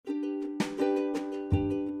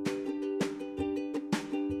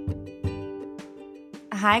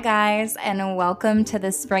Hi, guys, and welcome to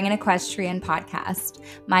the Spring and Equestrian podcast.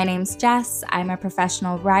 My name's Jess. I'm a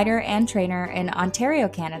professional rider and trainer in Ontario,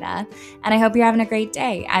 Canada, and I hope you're having a great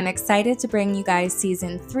day. I'm excited to bring you guys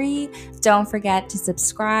season 3. Don't forget to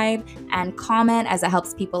subscribe and comment as it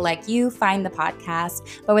helps people like you find the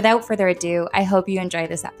podcast. But without further ado, I hope you enjoy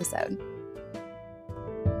this episode.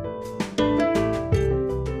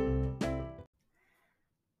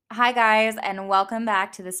 Hi, guys, and welcome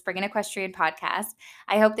back to the Spring and Equestrian podcast.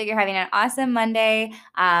 I hope that you're having an awesome Monday,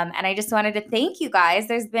 and I just wanted to thank you guys.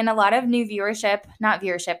 There's been a lot of new listenership,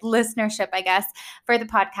 I guess, for the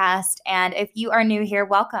podcast, and if you are new here,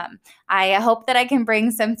 welcome. I hope that I can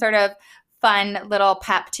bring some sort of fun little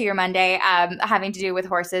pep to your Monday, having to do with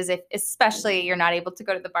horses, if especially you're not able to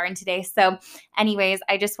go to the barn today. So anyways,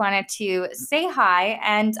 I just wanted to say hi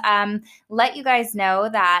and let you guys know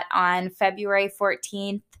that on February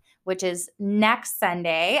 14th, which is next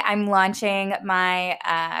Sunday, I'm launching my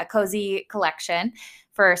cozy collection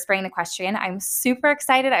for Spring and Equestrian. I'm super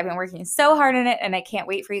excited. I've been working so hard on it, and I can't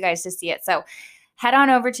wait for you guys to see it. So head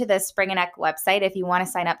on over to the Spring and Eq website if you want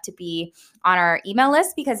to sign up to be on our email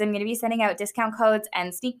list, because I'm going to be sending out discount codes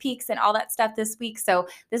and sneak peeks and all that stuff this week. So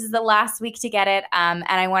this is the last week to get it. And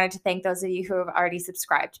I wanted to thank those of you who have already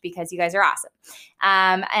subscribed, because you guys are awesome.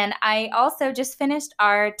 And I also just finished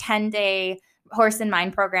our 10-day Horse and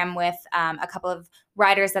Mind program with a couple of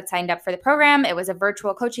riders that signed up for the program. It was a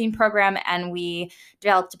virtual coaching program, and we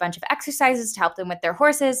developed a bunch of exercises to help them with their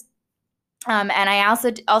horses. And I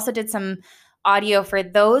also did some audio for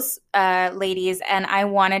those ladies, and I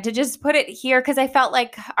wanted to just put it here because I felt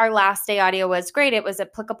like our last day audio was great. It was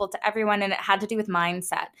applicable to everyone, and it had to do with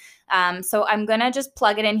mindset. So I'm going to just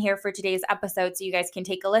plug it in here for today's episode so you guys can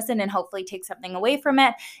take a listen and hopefully take something away from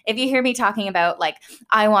it. If you hear me talking about, like,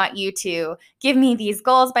 I want you to give me these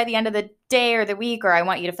goals by the end of the day or the week, or I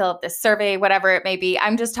want you to fill out this survey, whatever it may be,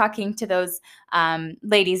 I'm just talking to those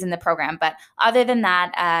ladies in the program. But other than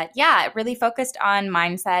that, it really focused on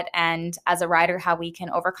mindset and, as a rider, how we can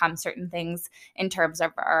overcome certain things in terms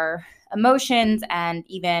of our emotions and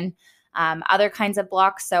even other kinds of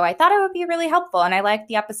blocks. So I thought it would be really helpful, and I liked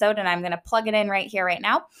the episode, and I'm going to plug it in right here, right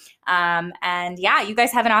now. You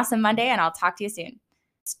guys have an awesome Monday, and I'll talk to you soon.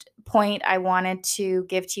 Next point I wanted to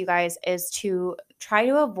give to you guys is to try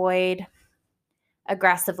to avoid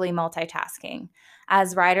aggressively multitasking.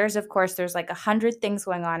 As riders, of course, there's like 100 things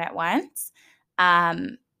going on at once.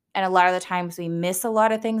 And a lot of the times we miss a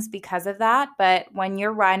lot of things because of that. But when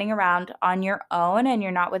you're riding around on your own and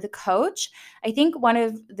you're not with a coach, I think one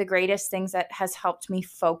of the greatest things that has helped me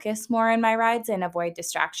focus more in my rides and avoid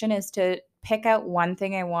distraction is to pick out one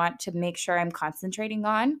thing I want to make sure I'm concentrating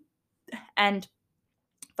on and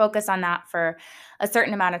focus on that for a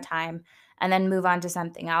certain amount of time and then move on to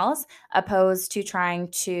something else, opposed to trying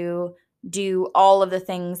to do all of the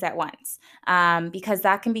things at once, because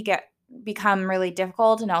that can become really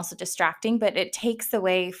difficult and also distracting, but it takes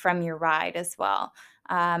away from your ride as well.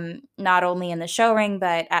 Not only in the show ring,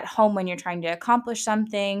 but at home when you're trying to accomplish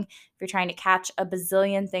something, if you're trying to catch a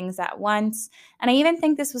bazillion things at once. And I even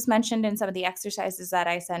think this was mentioned in some of the exercises that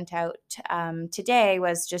I sent out today,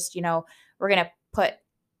 was just, we're going to put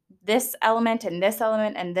this element and this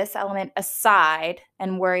element and this element aside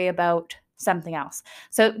and worry about something else.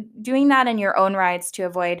 So doing that in your own rides to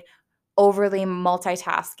avoid overly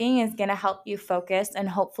multitasking is going to help you focus and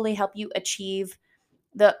hopefully help you achieve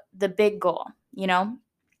the big goal.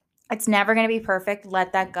 It's never going to be perfect.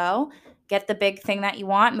 Let that go. Get the big thing that you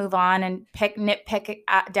want, move on, and nitpick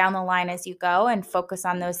it down the line as you go, and focus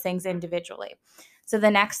on those things individually. So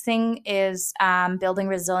the next thing is building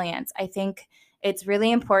resilience. I think it's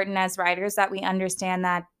really important as riders that we understand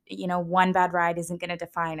that one bad ride isn't going to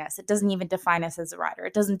define us. It doesn't even define us as a rider.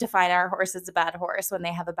 It doesn't define our horse as a bad horse when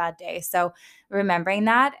they have a bad day. So remembering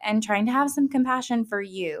that and trying to have some compassion for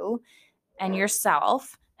you and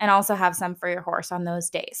yourself, and also have some for your horse on those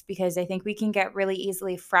days, because I think we can get really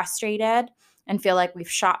easily frustrated and feel like we've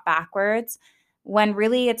shot backwards, when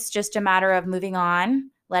really it's just a matter of moving on,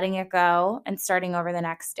 letting it go, and starting over the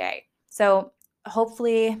next day. So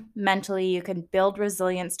hopefully mentally you can build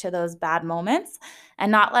resilience to those bad moments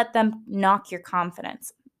and not let them knock your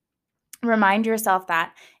confidence. Remind yourself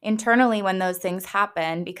that internally when those things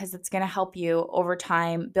happen, because it's going to help you over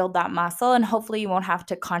time build that muscle, and hopefully you won't have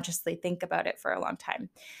to consciously think about it for a long time.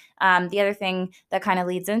 The other thing that kind of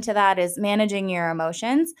leads into that is managing your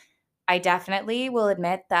emotions. I definitely will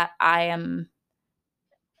admit that I am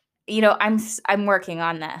I'm working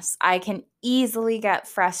on this. I can easily get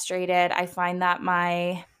frustrated. I find that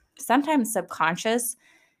my sometimes subconscious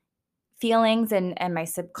feelings and my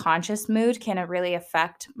subconscious mood can really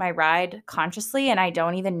affect my ride consciously, and I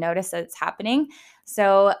don't even notice that it's happening.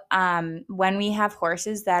 So when we have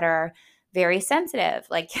horses that are very sensitive,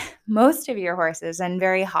 like most of your horses, and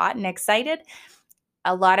very hot and excited,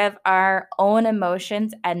 a lot of our own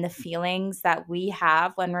emotions and the feelings that we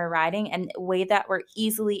have when we're riding and the way that we're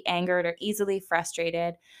easily angered or easily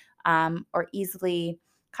frustrated, or easily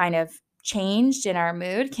kind of changed in our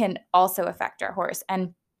mood can also affect our horse.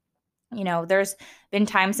 And there's been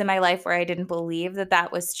times in my life where I didn't believe that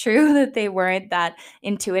that was true, that they weren't that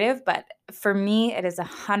intuitive. But for me, it is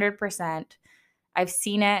 100%. I've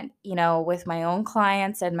seen it, with my own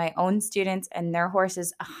clients and my own students and their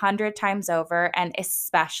horses 100 times over. And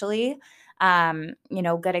especially,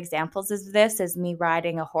 good examples of this is me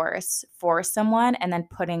riding a horse for someone and then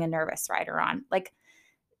putting a nervous rider on. Like,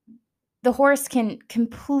 the horse can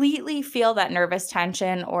completely feel that nervous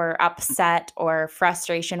tension or upset or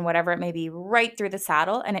frustration, whatever it may be, right through the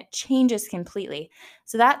saddle, and it changes completely.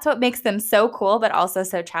 So that's what makes them so cool, but also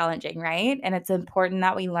so challenging, right? And it's important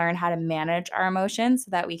that we learn how to manage our emotions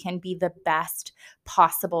so that we can be the best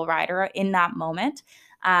possible rider in that moment.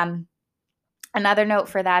 Another note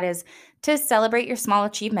for that is to celebrate your small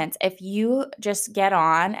achievements. If you just get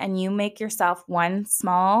on and you make yourself one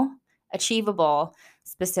small, achievable,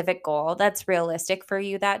 specific goal that's realistic for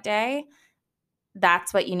you that day,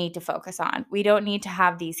 that's what you need to focus on. We don't need to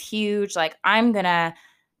have these huge, like, I'm going to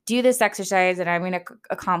do this exercise and I'm going to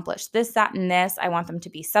accomplish this, that, and this. I want them to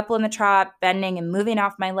be supple in the trot, bending and moving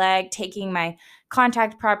off my leg, taking my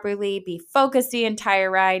contact properly, be focused the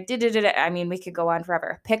entire ride. I mean, we could go on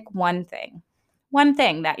forever. Pick one thing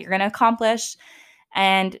that you're going to accomplish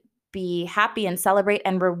and be happy and celebrate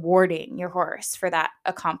and rewarding your horse for that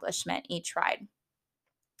accomplishment each ride.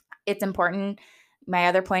 It's important. My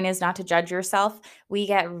other point is not to judge yourself. We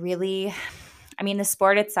get really, the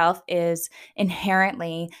sport itself is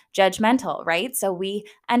inherently judgmental, right? So we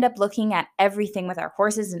end up looking at everything with our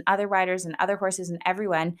horses and other riders and other horses and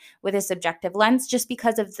everyone with a subjective lens just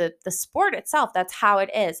because of the sport itself. That's how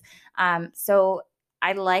it is. So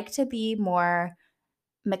I like to be more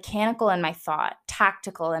mechanical in my thought,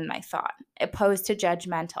 tactical in my thought, opposed to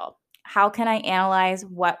judgmental. How can I analyze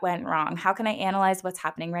what went wrong? How can I analyze what's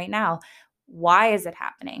happening right now? Why is it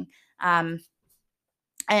happening?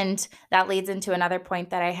 And that leads into another point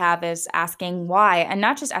that I have is asking why, and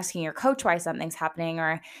not just asking your coach why something's happening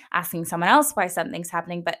or asking someone else why something's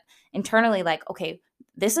happening, but internally, like, okay,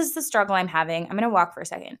 this is the struggle I'm having. I'm going to walk for a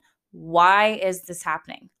second. Why is this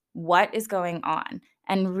happening? What is going on?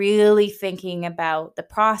 And really thinking about the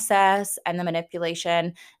process and the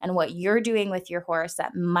manipulation and what you're doing with your horse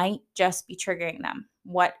that might just be triggering them.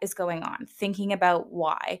 What is going on? Thinking about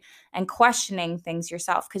why and questioning things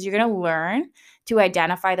yourself, because you're going to learn to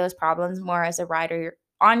identify those problems more as a rider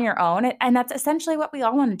on your own. And that's essentially what we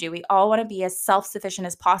all want to do. We all want to be as self-sufficient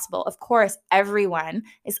as possible. Of course, everyone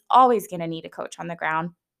is always going to need a coach on the ground.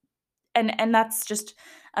 And that's just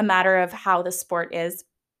a matter of how the sport is.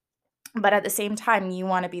 But at the same time, you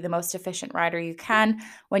want to be the most efficient rider you can.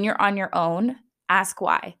 When you're on your own, ask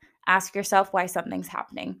why. Ask yourself why something's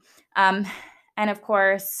happening. And of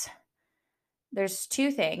course, there's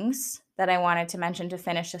two things that I wanted to mention to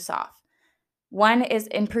finish this off. One is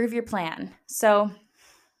improve your plan. So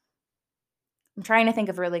I'm trying to think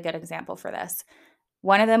of a really good example for this.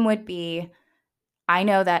 One of them would be, I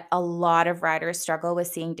know that a lot of riders struggle with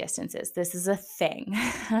seeing distances. This is a thing,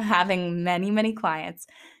 having many, many clients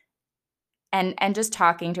and just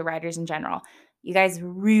talking to riders in general. You guys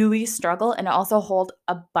really struggle and also hold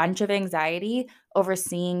a bunch of anxiety over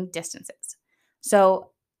seeing distances. So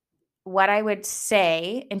what I would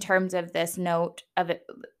say in terms of this note of it,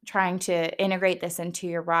 trying to integrate this into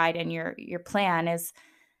your ride and your plan is,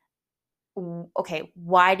 okay,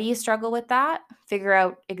 why do you struggle with that? Figure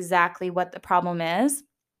out exactly what the problem is.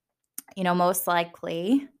 Most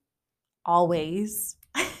likely, always,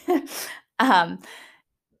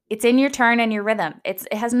 it's in your turn and your rhythm.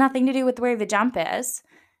 It has nothing to do with where the jump is.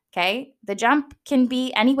 Okay. The jump can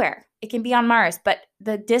be anywhere. It can be on Mars, but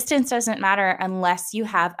the distance doesn't matter unless you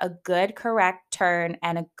have a good, correct turn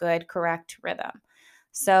and a good, correct rhythm.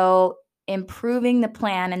 So improving the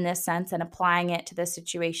plan in this sense and applying it to this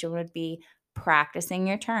situation would be practicing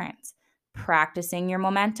your turns, practicing your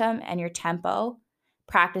momentum and your tempo,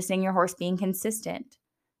 practicing your horse being consistent.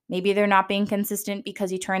 Maybe they're not being consistent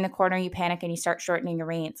because you turn the corner, you panic, and you start shortening your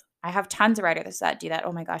reins. I have tons of riders that do that.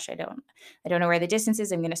 Oh my gosh, I don't know where the distance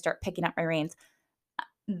is. I'm going to start picking up my reins.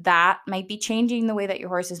 That might be changing the way that your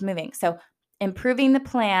horse is moving. So improving the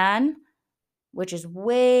plan, which is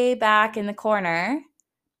way back in the corner,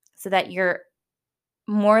 so that you're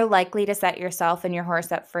more likely to set yourself and your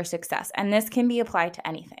horse up for success. And this can be applied to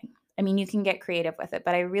anything. I mean, you can get creative with it,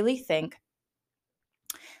 but I really think,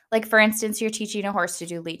 like, for instance, you're teaching a horse to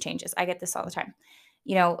do lead changes. I get this all the time.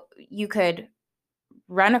 You could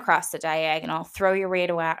run across the diagonal, throw your weight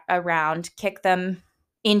around, kick them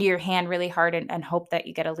into your hand really hard and hope that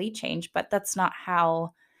you get a lead change. But that's not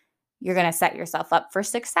how you're going to set yourself up for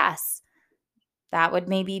success. That would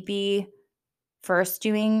maybe be first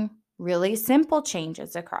doing really simple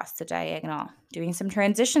changes across the diagonal, doing some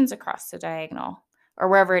transitions across the diagonal, or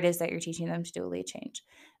wherever it is that you're teaching them to do a lead change.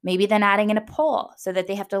 Maybe then adding in a pole so that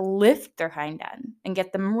they have to lift their hind end and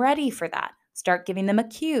get them ready for that. Start giving them a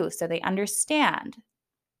cue so they understand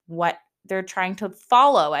what they're trying to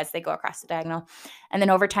follow as they go across the diagonal, and then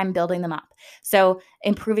over time building them up. So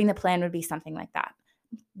improving the plan would be something like that.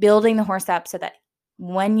 Building the horse up so that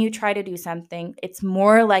when you try to do something, it's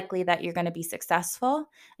more likely that you're going to be successful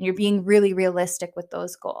and you're being really realistic with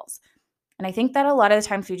those goals. And I think that a lot of the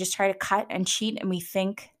times we just try to cut and cheat, and we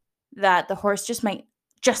think that the horse just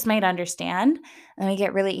might understand, and we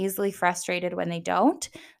get really easily frustrated when they don't.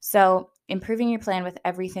 So improving your plan with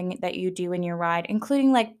everything that you do in your ride,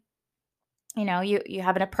 including, like, you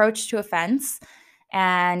have an approach to a fence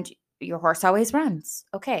and your horse always runs.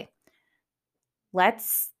 Okay,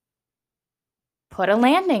 let's put a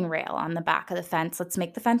landing rail on the back of the fence. Let's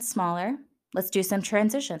make the fence smaller. Let's do some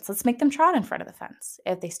transitions. Let's make them trot in front of the fence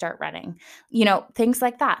if they start running. Things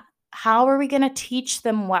like that. How are we going to teach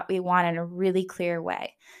them what we want in a really clear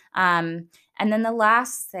way? And then the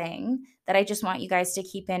last thing that I just want you guys to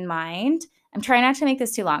keep in mind, I'm trying not to make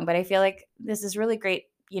this too long, but I feel like this is really great,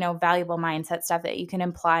 valuable mindset stuff that you can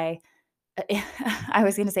apply. I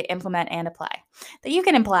was going to say implement and apply, that you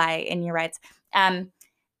can apply in your rides. And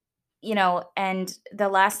the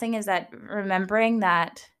last thing is that remembering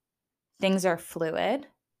that things are fluid.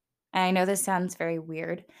 And I know this sounds very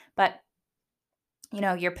weird, but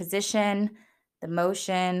your position, the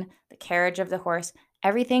motion, the carriage of the horse,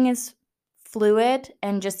 everything is fluid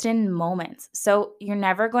and just in moments. So you're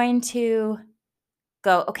never going to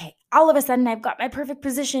go, okay, all of a sudden I've got my perfect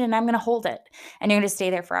position and I'm going to hold it and you're going to stay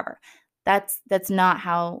there forever. That's not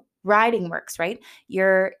how riding works, right?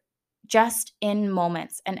 You're just in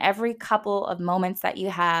moments, and every couple of moments that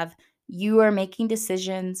you are making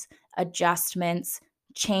decisions, adjustments,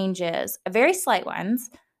 changes, very slight ones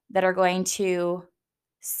that are going to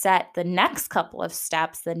set the next couple of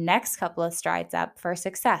steps, the next couple of strides up for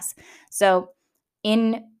success. So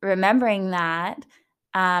in remembering that,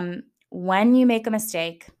 when you make a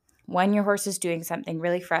mistake, when your horse is doing something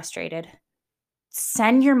really frustrated,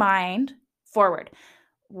 send your mind forward.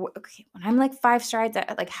 Okay, when I'm like 5 strides,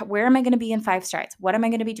 where am I going to be in 5 strides? What am I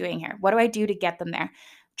going to be doing here? What do I do to get them there?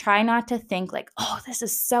 Try not to think like, oh, this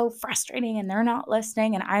is so frustrating and they're not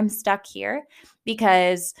listening and I'm stuck here,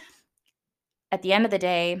 because at the end of the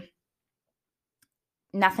day,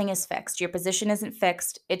 nothing is fixed. Your position isn't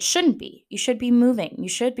fixed. It shouldn't be. You should be moving. You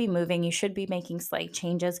should be moving. You should be making slight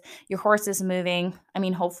changes. Your horse is moving. I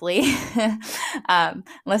mean, hopefully,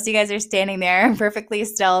 unless you guys are standing there perfectly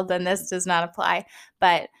still, then this does not apply.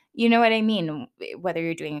 But you know what I mean? Whether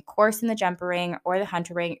you're doing a course in the jumper ring or the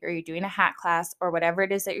hunter ring, or you're doing a hat class or whatever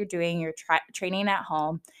it is that you're doing, you're training at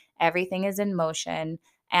home, everything is in motion.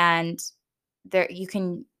 And there you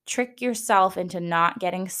can trick yourself into not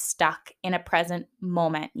getting stuck in a present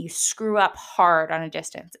moment. You screw up hard on a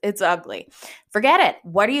distance. It's ugly. Forget it.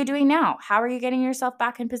 What are you doing now? How are you getting yourself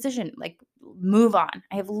back in position? Like, move on.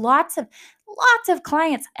 I have lots of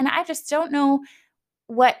clients, and I just don't know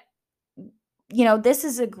what, this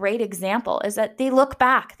is a great example, is that they look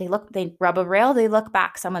back. They rub a rail, they look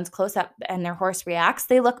back. Someone's close up and their horse reacts.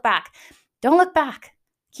 They look back. Don't look back.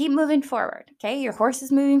 Keep moving forward, okay? Your horse is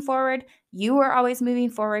moving forward. You are always moving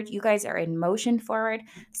forward. You guys are in motion forward.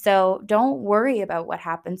 So don't worry about what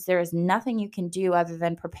happens. There is nothing you can do other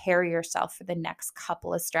than prepare yourself for the next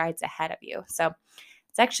couple of strides ahead of you. So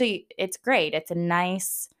it's great. It's a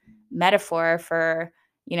nice metaphor for,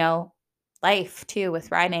 life too,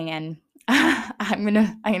 with riding. And I'm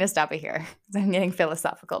gonna stop it here because I'm getting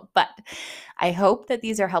philosophical. But I hope that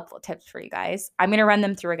these are helpful tips for you guys. I'm gonna run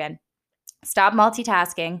them through again. Stop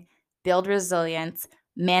multitasking, build resilience,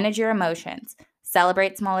 manage your emotions,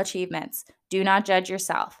 celebrate small achievements, do not judge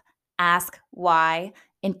yourself, ask why,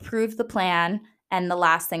 improve the plan, and the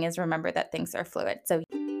last thing is remember that things are fluid. So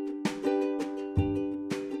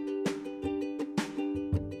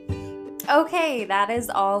okay, that is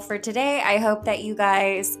all for today. I hope that you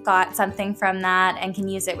guys got something from that and can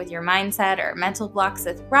use it with your mindset or mental blocks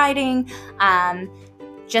with riding.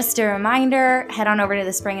 Just a reminder, head on over to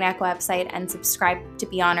the Spring & Echo website and subscribe to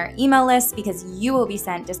be on our email list because you will be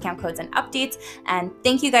sent discount codes and updates. And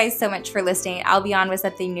thank you guys so much for listening. I'll be on with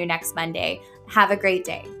something new next Monday. Have a great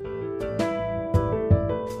day.